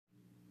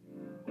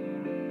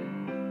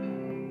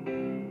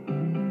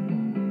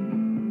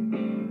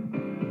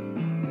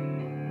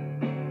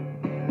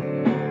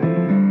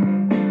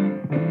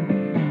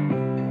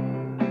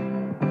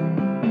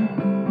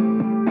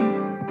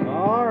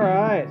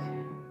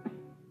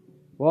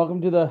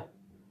Welcome to the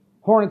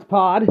Hornets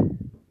pod.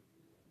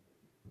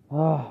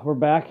 We're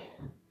back.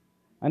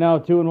 I know,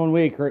 2 in 1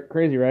 week,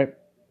 crazy, right?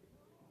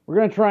 We're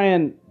gonna try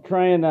and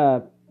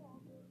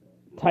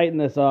tighten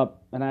this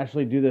up and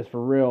actually do this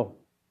for real.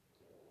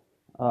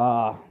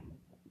 Kind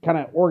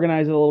of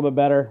organize it a little bit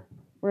better.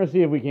 We're gonna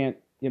see if we can't,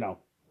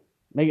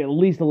 make it at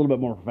least a little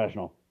bit more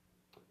professional.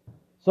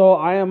 So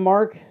I am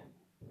Mark,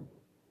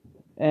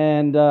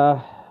 and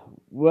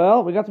we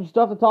got some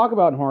stuff to talk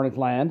about in Hornets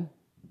land.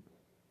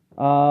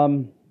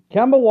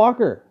 Kemba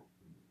Walker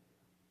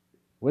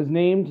was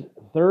named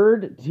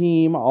third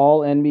team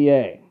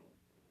All-NBA.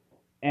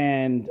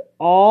 And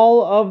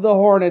all of the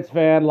Hornets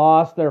fans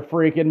lost their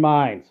freaking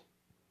minds.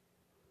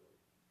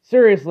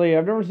 Seriously,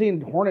 I've never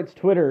seen Hornets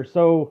Twitter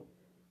so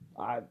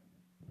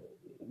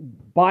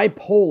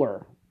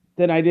bipolar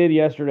than I did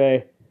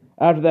yesterday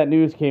after that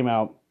news came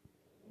out.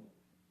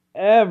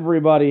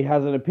 Everybody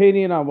has an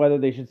opinion on whether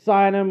they should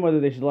sign him, whether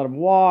they should let him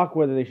walk,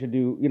 whether they should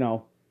do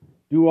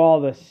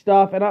all this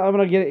stuff. And I'm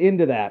going to get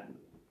into that,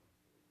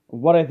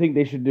 what I think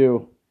they should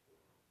do.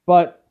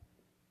 But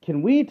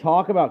can we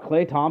talk about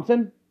Klay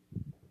Thompson?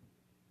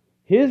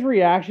 His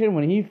reaction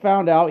when he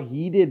found out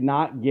he did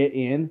not get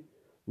in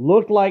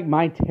looked like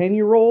my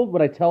 10-year-old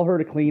when I tell her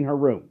to clean her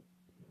room.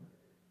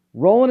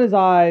 Rolling his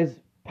eyes,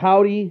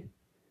 pouty.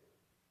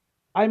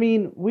 I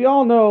mean, we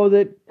all know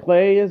that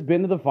Klay has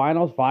been to the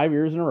finals 5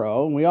 years in a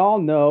row, and we all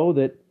know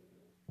that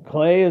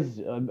Klay is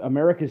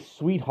America's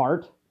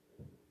sweetheart,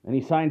 and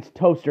he signs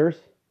toasters.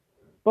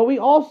 But we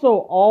also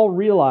all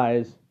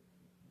realize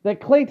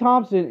that Klay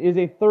Thompson is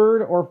a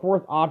third or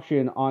fourth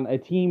option on a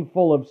team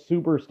full of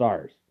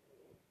superstars.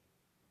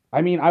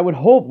 I mean, I would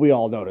hope we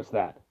all notice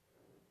that.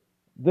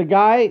 The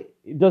guy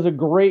does a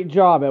great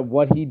job at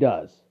what he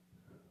does.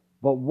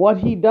 But what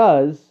he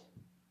does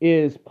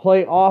is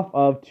play off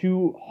of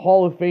two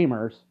Hall of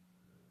Famers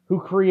who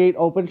create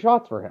open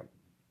shots for him.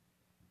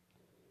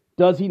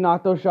 Does he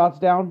knock those shots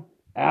down?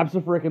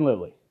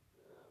 Abso-freaking-lutely.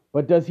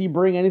 But does he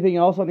bring anything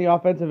else on the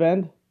offensive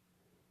end?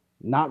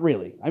 Not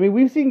really. I mean,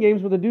 we've seen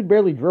games where the dude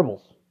barely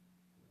dribbles.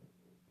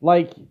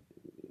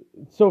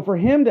 So for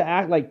him to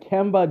act like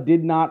Kemba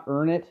did not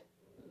earn it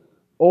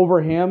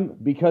over him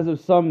because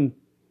of some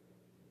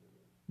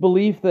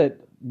belief that,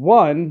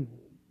 one,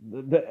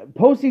 the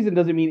postseason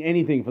doesn't mean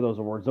anything for those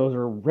awards. Those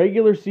are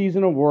regular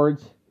season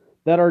awards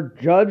that are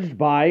judged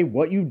by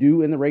what you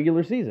do in the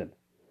regular season.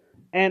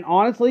 And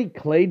honestly,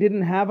 Klay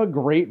didn't have a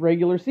great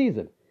regular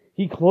season.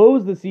 He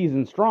closed the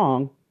season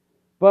strong,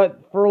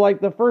 but for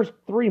the first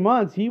 3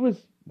 months, he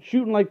was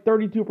shooting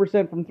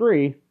 32% from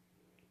three.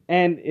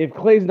 And if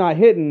Klay's not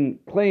hitting,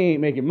 Klay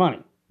ain't making money.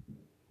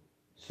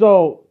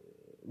 So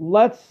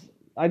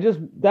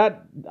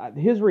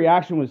his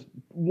reaction was,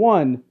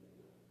 one,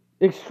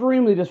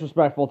 extremely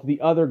disrespectful to the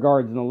other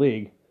guards in the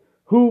league,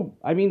 who,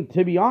 I mean,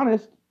 to be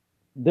honest,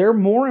 they're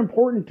more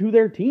important to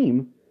their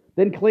team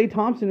than Klay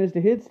Thompson is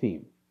to his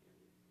team.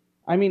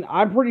 I mean,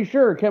 I'm pretty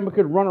sure Kemba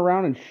could run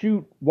around and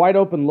shoot wide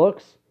open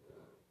looks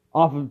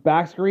off of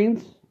back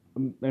screens.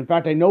 In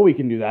fact, I know he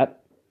can do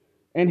that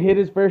and hit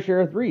his fair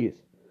share of threes.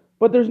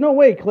 But there's no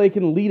way Klay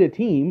can lead a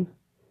team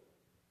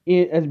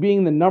as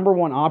being the number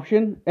one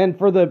option. And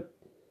for the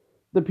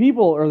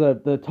people or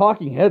the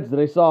talking heads that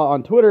I saw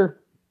on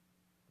Twitter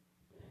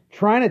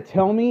trying to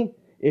tell me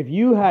if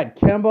you had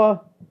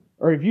Kemba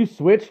or if you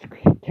switched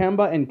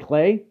Kemba and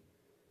Klay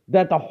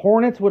that the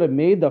Hornets would have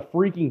made the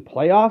freaking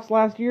playoffs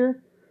last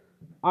year,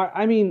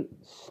 I mean,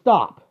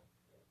 stop.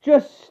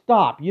 Just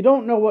stop. You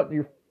don't know what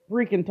you're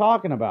freaking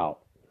talking about.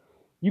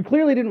 You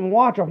clearly didn't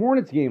watch a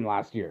Hornets game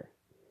last year.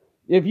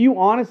 If you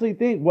honestly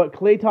think what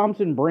Klay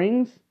Thompson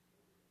brings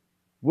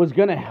was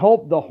going to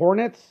help the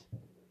Hornets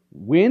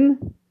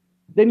win,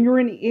 then you're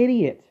an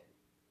idiot.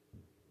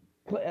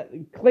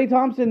 Klay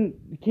Thompson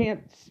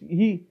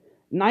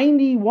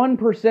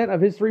 91%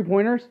 of his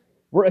three-pointers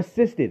were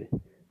assisted.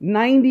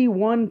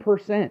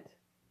 91%.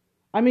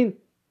 I mean,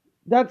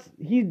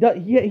 he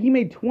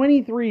made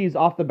 23s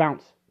off the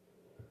bounce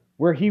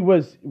where he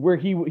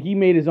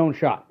made his own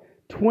shot.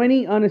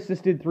 20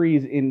 unassisted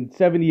threes in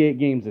 78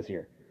 games this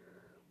year.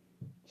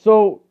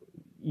 So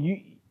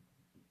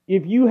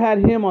if you had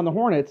him on the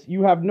Hornets,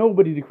 you have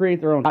nobody to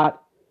create their own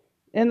shot.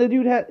 And the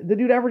dude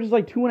averages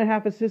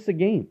 2.5 assists a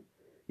game.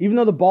 Even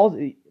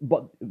though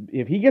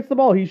if he gets the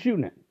ball, he's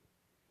shooting it.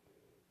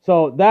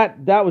 So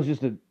that was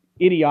just an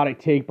idiotic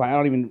take by, I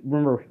don't even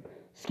remember,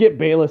 Skip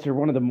Bayless or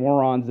one of the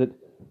morons that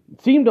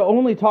seem to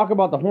only talk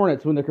about the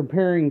Hornets when they're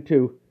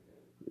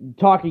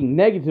talking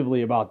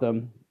negatively about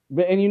them.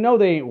 And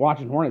they ain't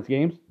watching Hornets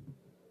games.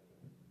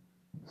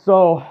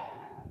 So,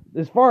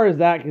 as far as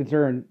that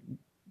concerned,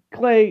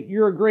 Klay,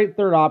 you're a great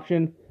third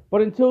option, but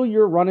until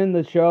you're running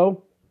the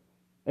show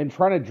and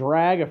trying to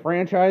drag a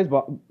franchise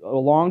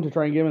along to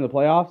try and get him in the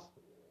playoffs,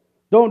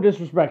 don't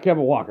disrespect Kemba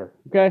Walker,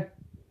 okay?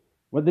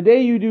 But the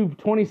day you do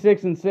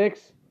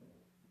 26-6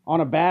 on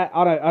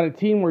a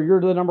team where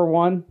you're the number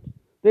one,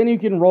 then you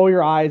can roll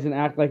your eyes and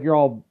act like you're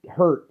all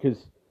hurt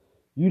because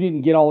you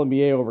didn't get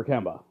All-NBA over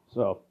Kemba.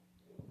 So,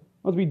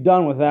 let's be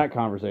done with that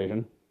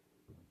conversation.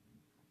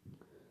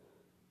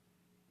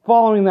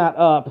 following that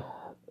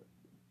up,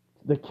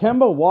 the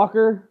Kemba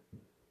Walker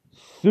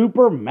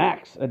Super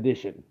Max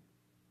Edition.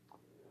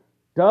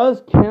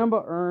 Does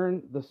Kemba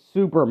earn the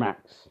Super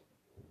Max?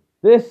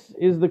 This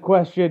is the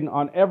question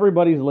on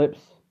everybody's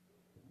lips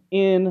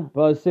in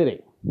Buzz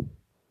City.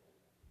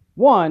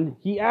 One,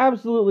 you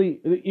got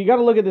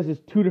to look at this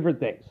as two different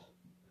things.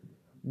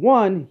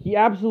 One, he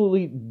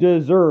absolutely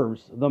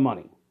deserves the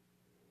money.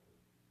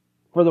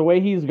 For the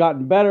way he's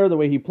gotten better, the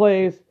way he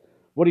plays,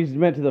 what he's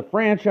meant to the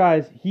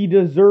franchise, he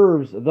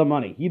deserves the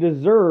money. He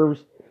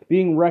deserves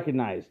being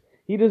recognized.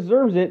 He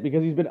deserves it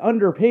because he's been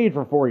underpaid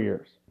for 4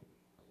 years.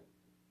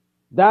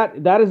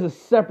 That is a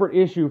separate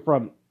issue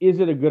from,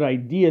 is it a good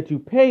idea to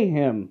pay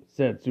him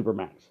said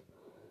Supermax?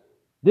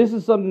 This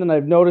is something that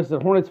I've noticed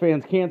that Hornets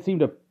fans can't seem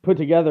to put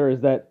together, is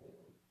that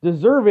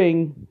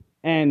deserving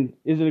and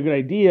is it a good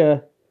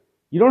idea,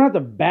 you don't have to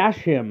bash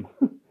him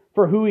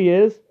for who he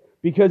is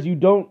because you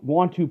don't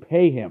want to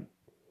pay him.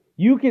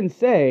 You can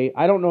say,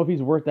 I don't know if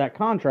he's worth that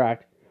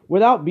contract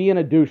without being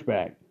a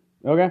douchebag.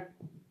 Okay?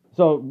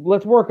 So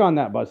let's work on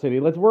that, Buzz City.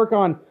 Let's work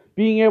on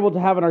being able to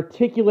have an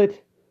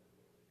articulate,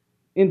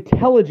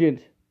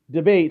 intelligent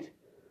debate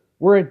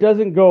where it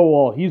doesn't go,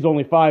 well, he's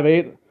only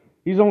 5'8",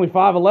 he's only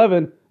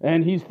 5'11",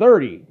 and he's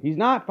 30. He's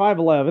not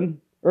 5'11",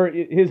 or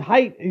his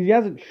height, he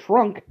hasn't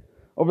shrunk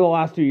over the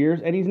last 2 years,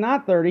 and he's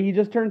not 30, he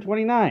just turned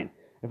 29.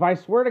 If I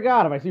swear to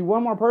God, if I see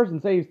one more person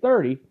say he's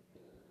 30,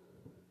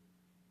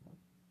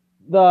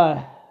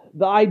 the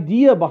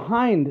idea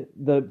behind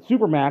the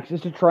Supermax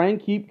is to try and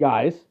keep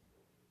guys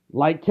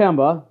like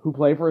Kemba, who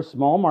play for a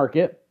small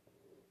market,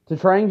 to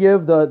try and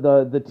give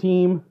the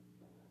team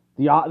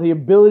the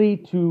ability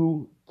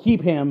to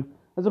keep him,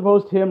 as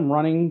opposed to him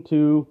running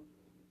to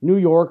New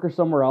York or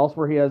somewhere else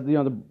where he has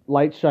the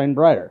lights shine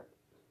brighter.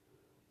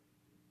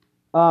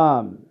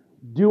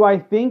 Do I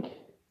think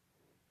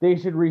they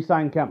should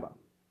re-sign Kemba?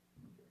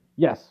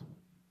 Yes.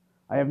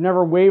 I have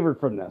never wavered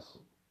from this.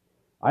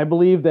 I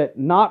believe that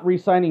not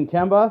re-signing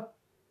Kemba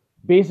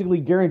basically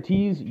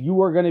guarantees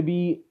you are going to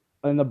be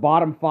in the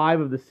bottom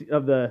 5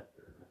 of the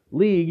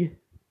league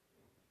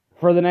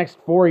for the next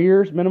 4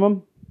 years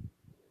minimum.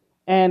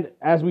 And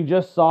as we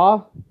just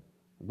saw,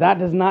 that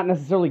does not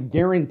necessarily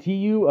guarantee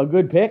you a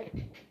good pick,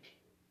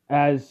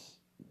 as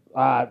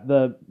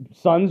the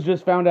Suns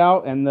just found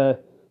out, and the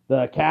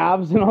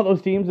Cavs and all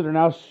those teams that are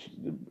now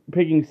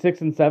picking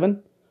 6 and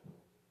 7.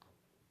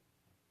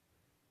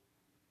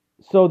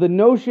 So the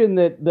notion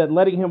that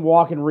letting him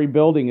walk and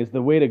rebuilding is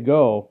the way to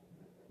go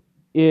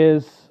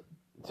is,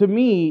 to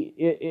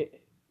me,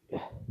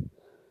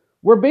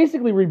 we're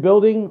basically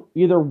rebuilding.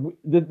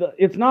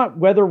 It's not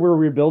whether we're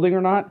rebuilding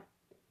or not.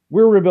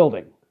 We're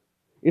rebuilding.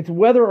 It's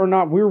whether or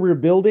not we're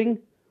rebuilding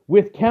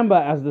with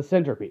Kemba as the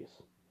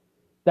centerpiece.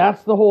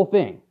 That's the whole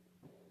thing.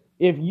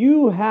 If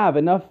you have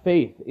enough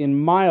faith in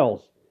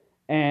Miles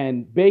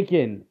and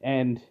Bacon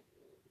and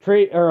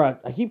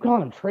I keep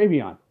calling him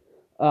Travion,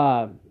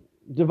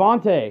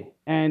 Devontae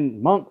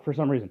and Monk for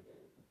some reason.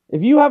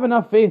 If you have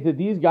enough faith that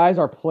these guys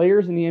are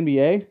players in the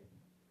NBA,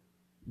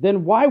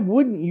 then why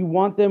wouldn't you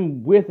want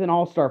them with an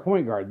all-star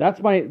point guard?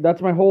 That's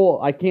my whole,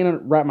 I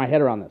can't wrap my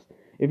head around this.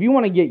 If you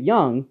want to get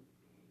young,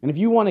 and if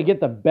you want to get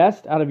the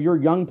best out of your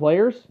young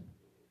players,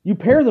 you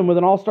pair them with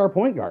an all-star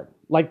point guard.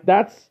 Like,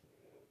 that's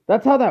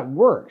how that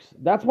works.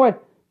 That's why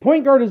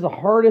point guard is the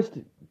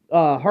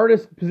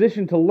hardest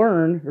position to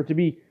learn or to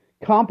be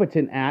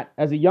competent at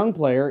as a young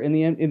player in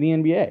the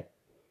NBA.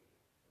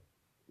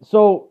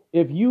 So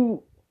if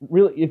you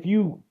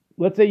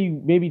let's say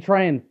you maybe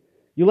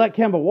you let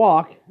Kemba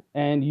walk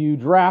and you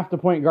draft a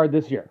point guard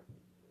this year.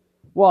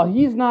 Well,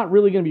 he's not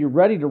really going to be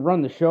ready to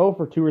run the show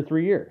for 2 or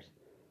 3 years.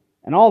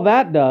 And all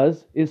that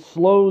does is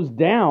slows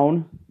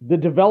down the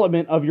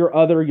development of your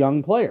other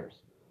young players.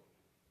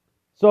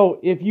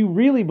 So if you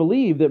really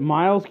believe that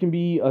Miles can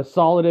be a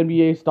solid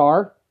NBA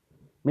star,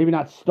 maybe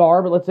not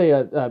star, but let's say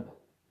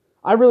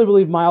I really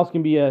believe Miles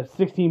can be a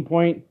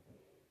 16-point,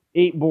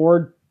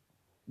 8-board,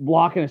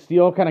 block and a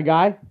steal kind of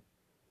guy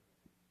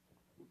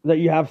that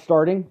you have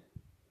starting.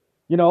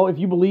 If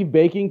you believe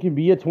Bacon can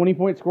be a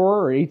 20-point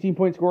scorer or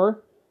 18-point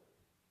scorer,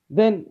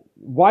 then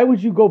why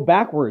would you go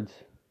backwards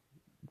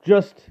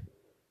just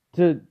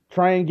to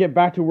try and get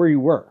back to where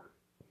you were?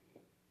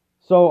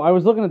 So I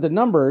was looking at the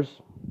numbers,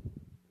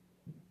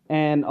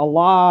 and a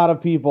lot of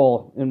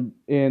people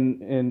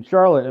in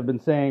Charlotte have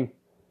been saying,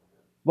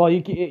 well,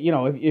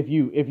 if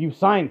you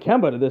sign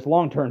Kemba to this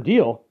long-term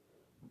deal,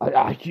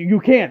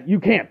 you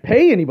can't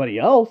pay anybody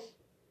else,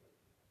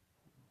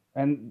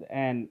 and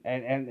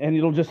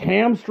it'll just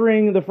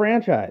hamstring the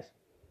franchise.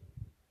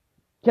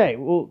 Okay,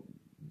 well,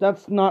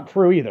 that's not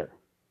true either.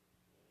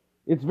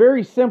 It's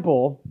very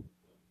simple.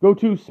 Go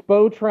to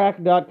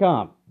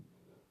spotrac.com.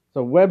 It's a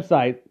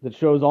website that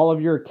shows all of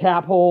your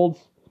cap holds,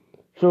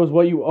 shows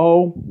what you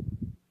owe.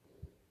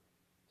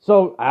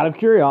 So, out of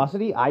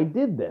curiosity, I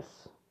did this.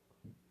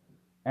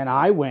 And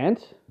I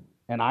went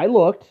and I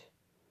looked,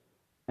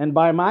 and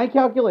by my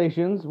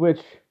calculations,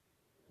 which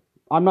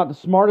I'm not the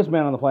smartest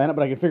man on the planet,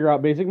 but I can figure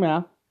out basic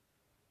math,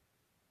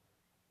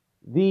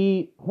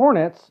 the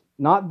Hornets,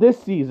 not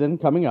this season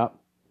coming up,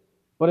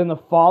 But in the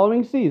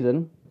following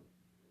season,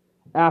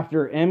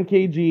 after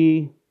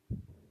MKG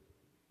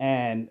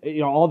and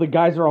all the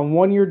guys are on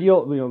 1 year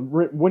deal,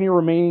 1 year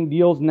remaining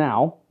deals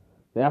now,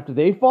 after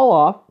they fall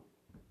off,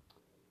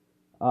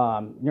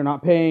 you're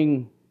not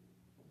paying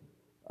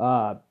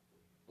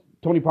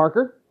Tony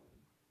Parker.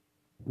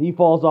 He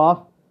falls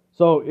off.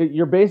 So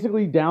you're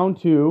basically down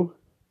to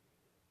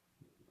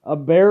a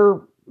bare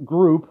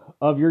group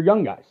of your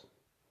young guys.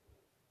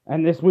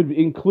 And this would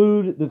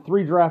include the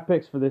 3 draft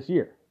picks for this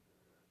year.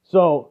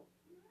 So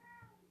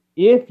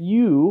if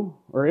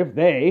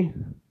they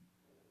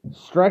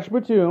stretch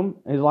Batum,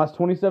 his last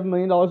 $27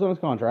 million on his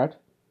contract,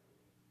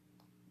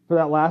 for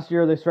that last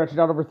year they stretched it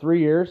out over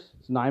 3 years.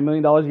 It's $9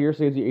 million a year,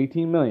 saves you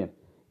 $18 million.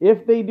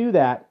 If they do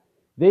that,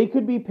 they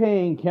could be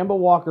paying Kemba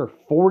Walker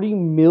 $40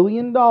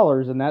 million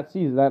in that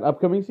season, that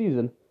upcoming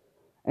season,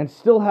 and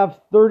still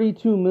have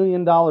 $32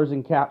 million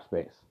in cap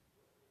space.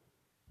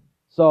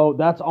 So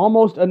that's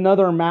almost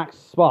another max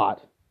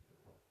spot.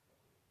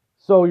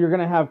 So you're going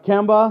to have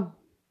Kemba,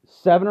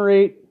 7 or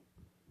 8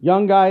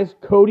 young guys,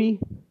 Cody,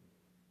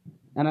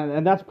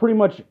 and that's pretty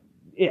much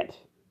it.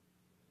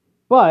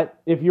 But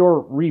if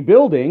you're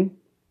rebuilding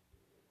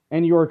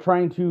and you're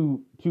trying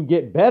to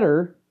get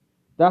better,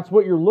 that's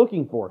what you're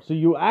looking for. So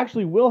you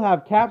actually will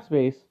have cap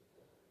space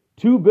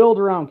to build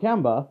around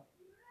Kemba.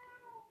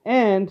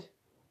 And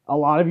a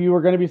lot of you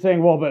are going to be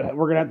saying, well, but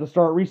we're going to have to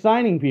start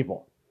re-signing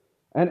people.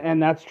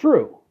 And that's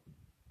true.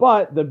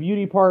 But the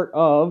beauty part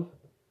of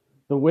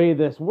the way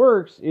this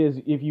works is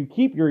if you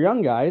keep your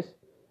young guys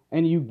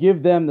and you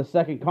give them the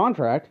second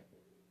contract,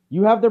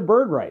 you have their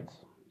bird rights.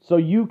 So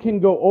you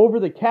can go over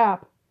the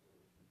cap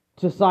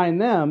to sign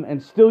them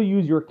and still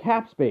use your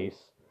cap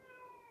space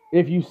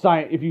if you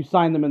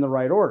sign them in the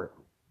right order.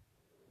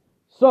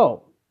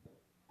 So,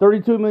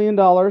 $32 million,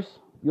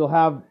 you'll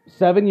have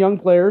 7 young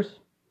players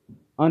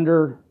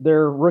under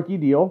their rookie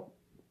deal.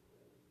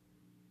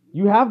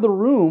 You have the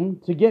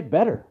room to get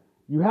better.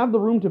 You have the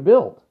room to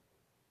build.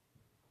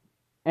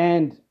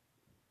 And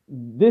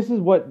this is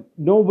what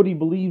nobody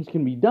believes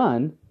can be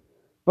done,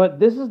 but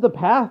this is the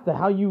path to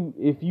how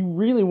if you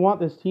really want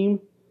this team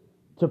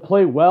to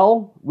play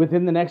well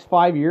within the next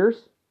 5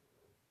 years,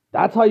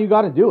 that's how you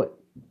got to do it.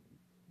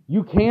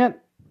 You can't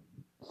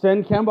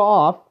send Kemba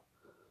off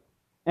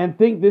and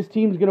think this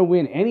team's going to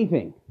win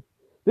anything.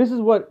 This is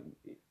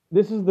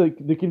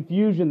the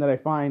confusion that I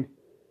find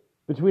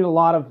between a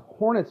lot of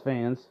Hornets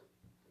fans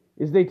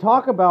is they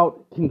talk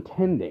about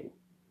contending.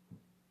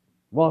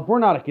 Well, if we're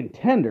not a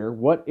contender,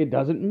 it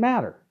doesn't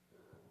matter.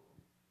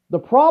 The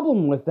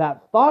problem with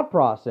that thought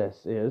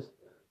process is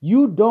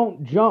you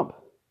don't jump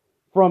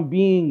from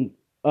being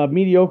a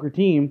mediocre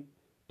team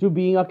to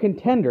being a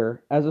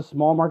contender as a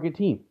small market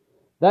team.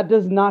 That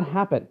does not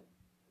happen.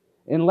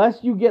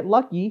 Unless you get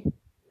lucky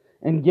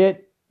and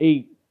get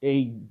a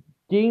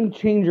game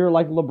changer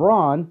like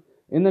LeBron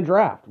in the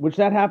draft, which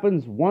that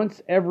happens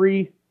once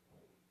every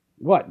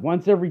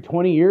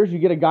 20 years. You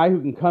get a guy who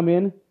can come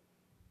in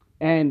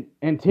and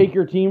take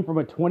your team from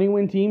a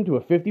 20-win team to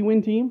a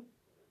 50-win team.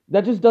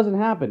 That just doesn't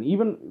happen.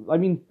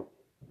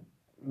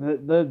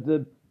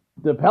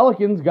 The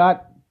Pelicans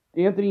got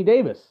Anthony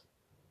Davis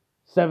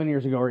 7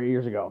 years ago or 8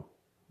 years ago.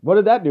 What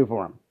did that do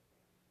for them?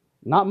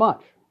 Not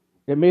much.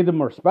 It made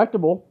them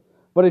respectable,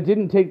 but it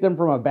didn't take them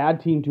from a bad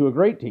team to a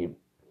great team.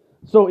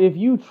 So if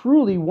you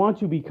truly want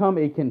to become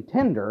a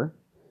contender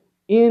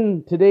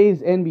in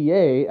today's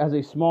NBA as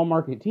a small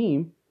market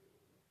team,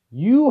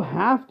 you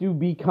have to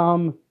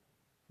become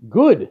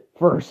good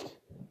first.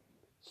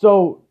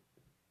 So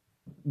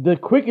the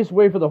quickest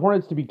way for the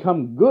Hornets to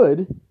become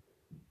good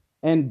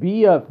and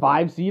be a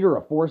 5 seed or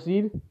a 4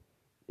 seed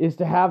is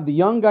to have the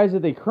young guys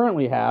that they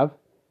currently have,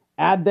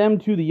 add them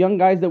to the young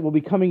guys that will be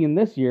coming in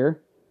this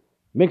year,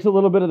 mix a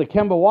little bit of the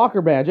Kemba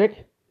Walker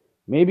magic,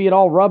 maybe it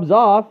all rubs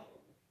off,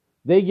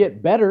 they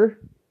get better,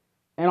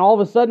 and all of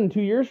a sudden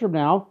 2 years from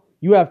now,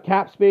 you have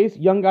cap space,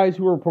 young guys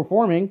who are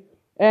performing,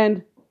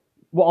 and,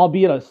 well,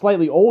 albeit a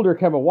slightly older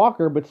Kemba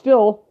Walker, but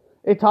still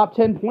a top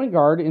 10 point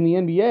guard in the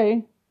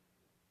NBA.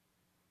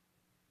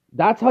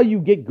 That's how you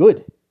get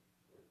good.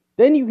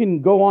 Then you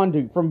can go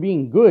on from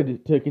being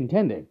good to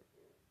contending.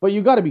 But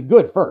you got to be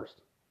good first.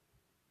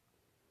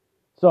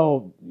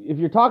 So if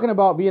you're talking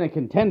about being a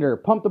contender,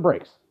 pump the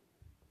brakes.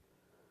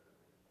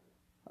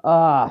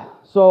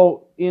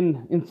 So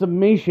in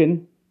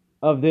summation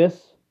of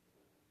this,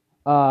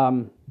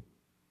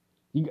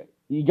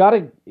 you got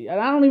to, and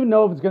I don't even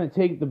know if it's going to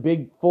take the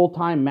big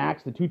full-time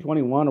max, the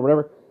 221 or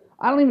whatever.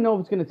 I don't even know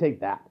if it's going to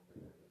take that.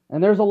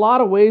 And there's a lot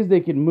of ways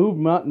they can move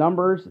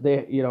numbers.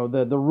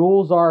 The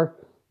rules are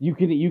you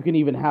can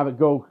even have it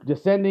go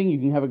descending, you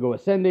can have it go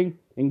ascending,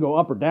 and go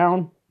up or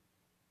down.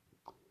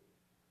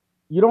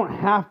 You don't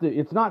have to.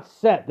 It's not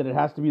set that it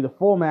has to be the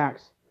full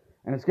max,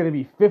 and it's going to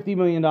be $50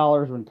 million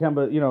when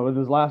Kemba, in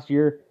his last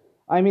year.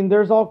 I mean,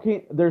 there's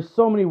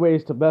so many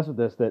ways to mess with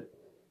this that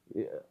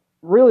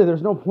really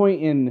there's no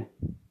point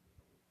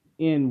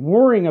in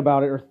worrying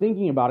about it or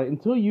thinking about it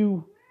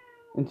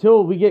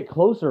until we get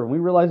closer and we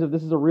realize that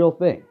this is a real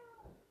thing.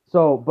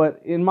 So,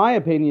 but in my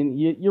opinion,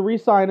 you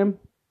re-sign him.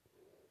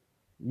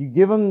 You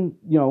give him,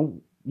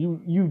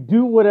 you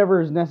do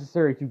whatever is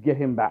necessary to get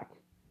him back.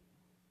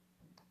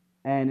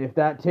 And if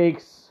that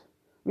takes,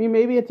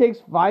 maybe it takes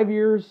 5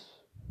 years,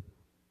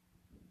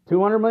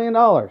 $200 million.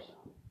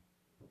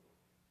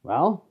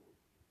 Well,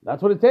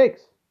 that's what it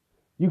takes.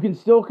 You can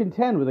still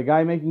contend with a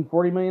guy making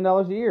 $40 million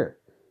a year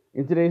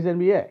in today's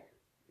NBA.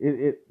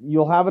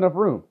 You'll have enough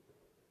room.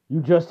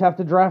 You just have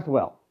to draft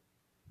well.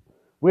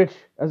 Which,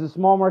 as a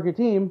small market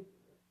team,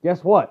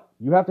 guess what?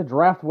 You have to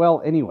draft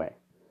well anyway.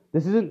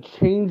 This isn't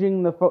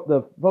changing the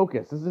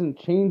focus. This isn't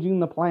changing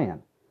the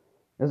plan.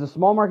 As a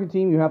small market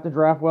team, you have to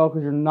draft well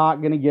because you're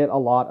not going to get a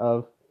lot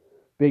of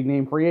big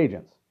name free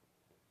agents.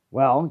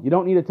 Well, you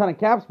don't need a ton of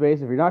cap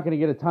space if you're not going to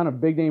get a ton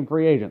of big name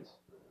free agents.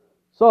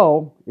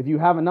 So, if you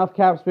have enough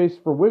cap space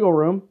for wiggle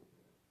room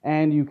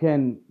and you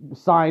can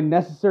sign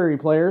necessary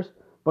players,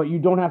 but you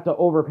don't have to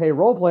overpay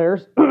role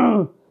players,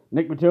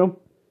 Nick Batum,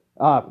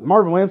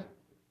 Marvin Williams,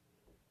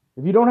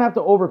 if you don't have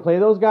to overplay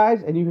those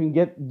guys and you can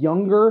get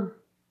younger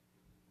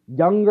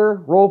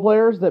role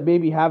players that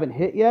maybe haven't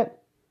hit yet,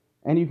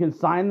 and you can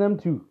sign them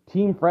to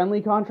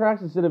team-friendly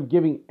contracts instead of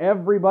giving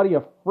everybody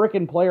a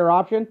frickin' player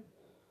option,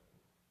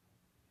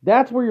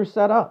 that's where you're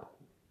set up.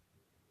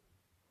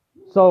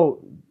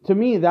 So, to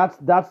me, that's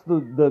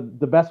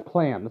the best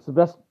plan. That's the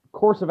best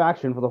course of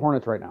action for the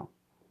Hornets right now.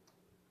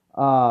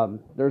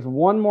 There's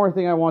one more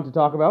thing I want to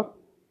talk about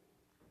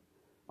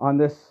on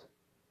this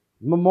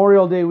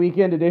Memorial Day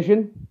weekend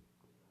edition,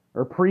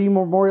 or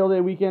pre-Memorial Day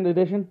weekend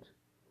edition.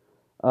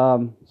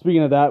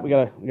 Speaking of that, we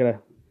gotta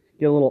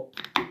get a little.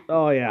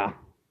 Oh yeah.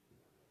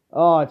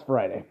 Oh, it's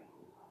Friday.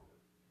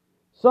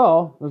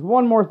 So there's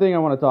one more thing I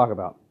want to talk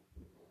about,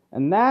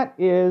 and that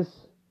is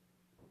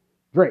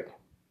Drake.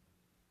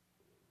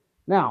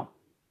 Now,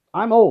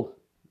 I'm old.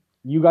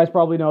 You guys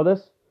probably know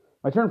this.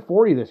 I turned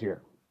 40 this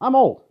year. I'm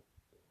old.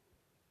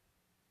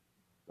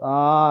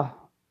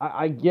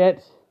 I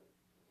get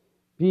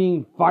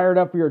being fired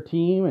up for your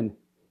team and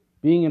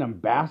being an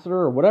ambassador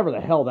or whatever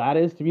the hell that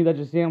is. To me, that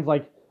just sounds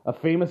like a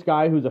famous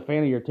guy who's a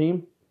fan of your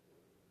team.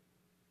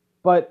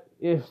 But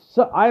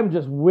I'm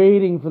just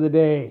waiting for the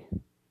day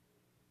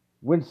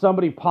when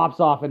somebody pops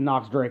off and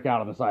knocks Drake out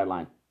on the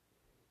sideline.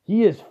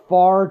 He is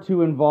far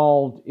too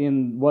involved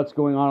in what's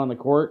going on the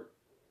court.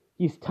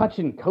 He's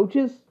touching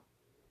coaches.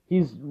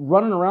 He's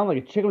running around like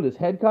a chicken with his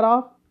head cut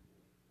off.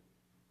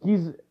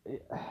 He's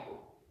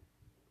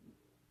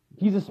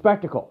a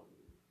spectacle.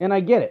 And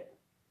I get it.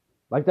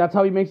 Like, that's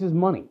how he makes his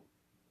money.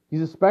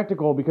 He's a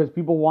spectacle because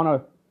people want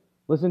to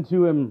listen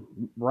to him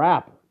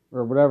rap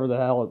or whatever the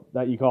hell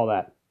that you call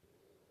that.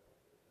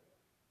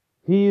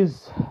 The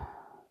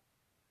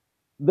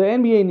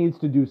NBA needs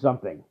to do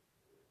something,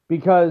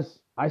 because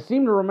I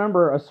seem to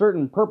remember a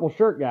certain purple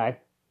shirt guy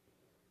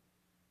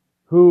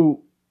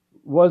who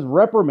was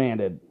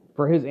reprimanded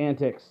for his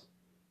antics.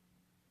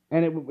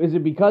 And is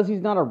it because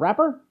he's not a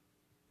rapper?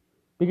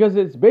 Because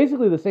it's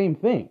basically the same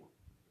thing.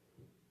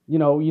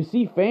 You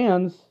see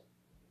fans,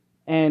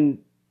 and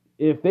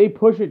if they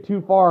push it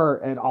too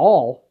far at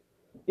all,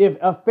 if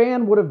a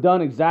fan would have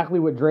done exactly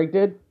what Drake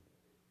did,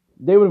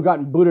 they would have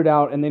gotten booted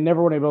out, and they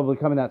never would have been able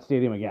to come in that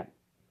stadium again.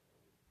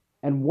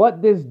 And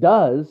what this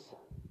does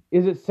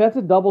is it sets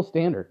a double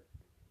standard.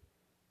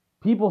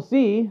 People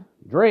see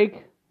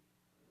Drake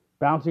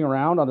bouncing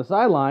around on the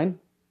sideline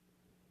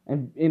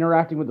and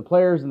interacting with the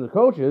players and the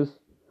coaches,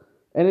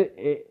 and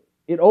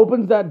it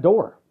opens that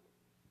door.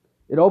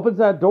 It opens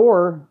that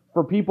door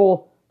for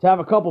people to have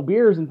a couple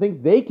beers and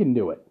think they can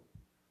do it.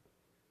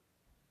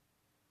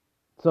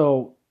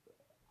 So,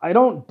 I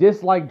don't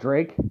dislike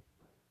Drake.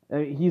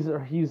 He's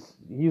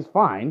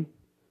fine,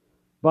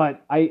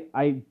 but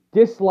I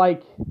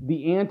dislike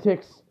the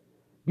antics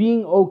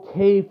being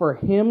okay for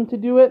him to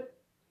do it,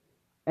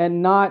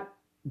 and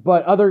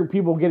but other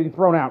people getting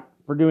thrown out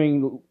for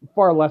doing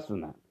far less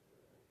than that.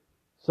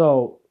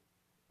 So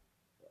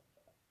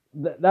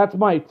that's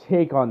my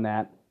take on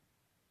that.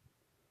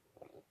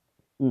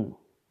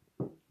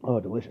 Oh,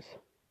 delicious.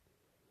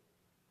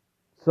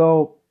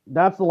 So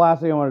that's the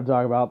last thing I want to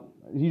talk about.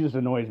 He just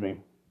annoys me.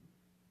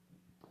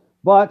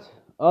 But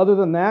other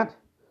than that,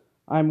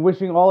 I'm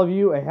wishing all of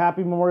you a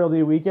happy Memorial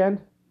Day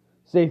weekend.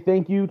 Say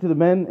thank you to the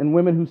men and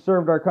women who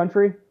served our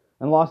country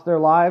and lost their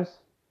lives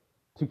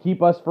to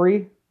keep us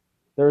free.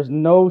 There's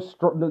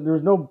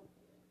no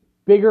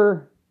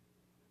bigger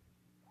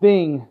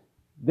thing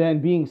than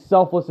being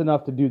selfless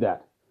enough to do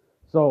that.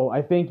 So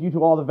I thank you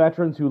to all the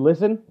veterans who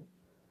listen.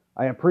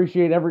 I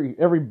appreciate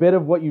every bit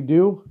of what you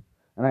do,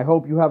 and I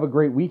hope you have a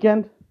great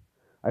weekend.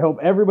 I hope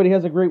everybody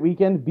has a great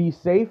weekend. Be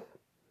safe.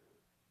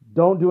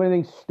 Don't do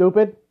anything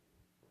stupid.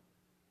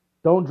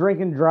 Don't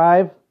drink and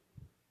drive,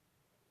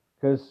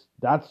 because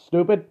that's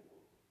stupid.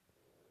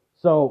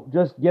 So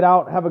just get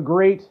out, have a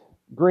great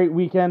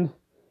weekend.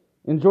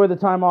 Enjoy the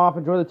time off.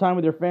 Enjoy the time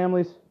with your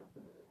families.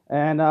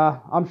 And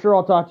I'm sure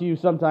I'll talk to you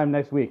sometime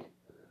next week.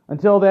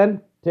 Until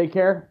then, take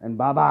care and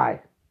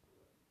bye-bye.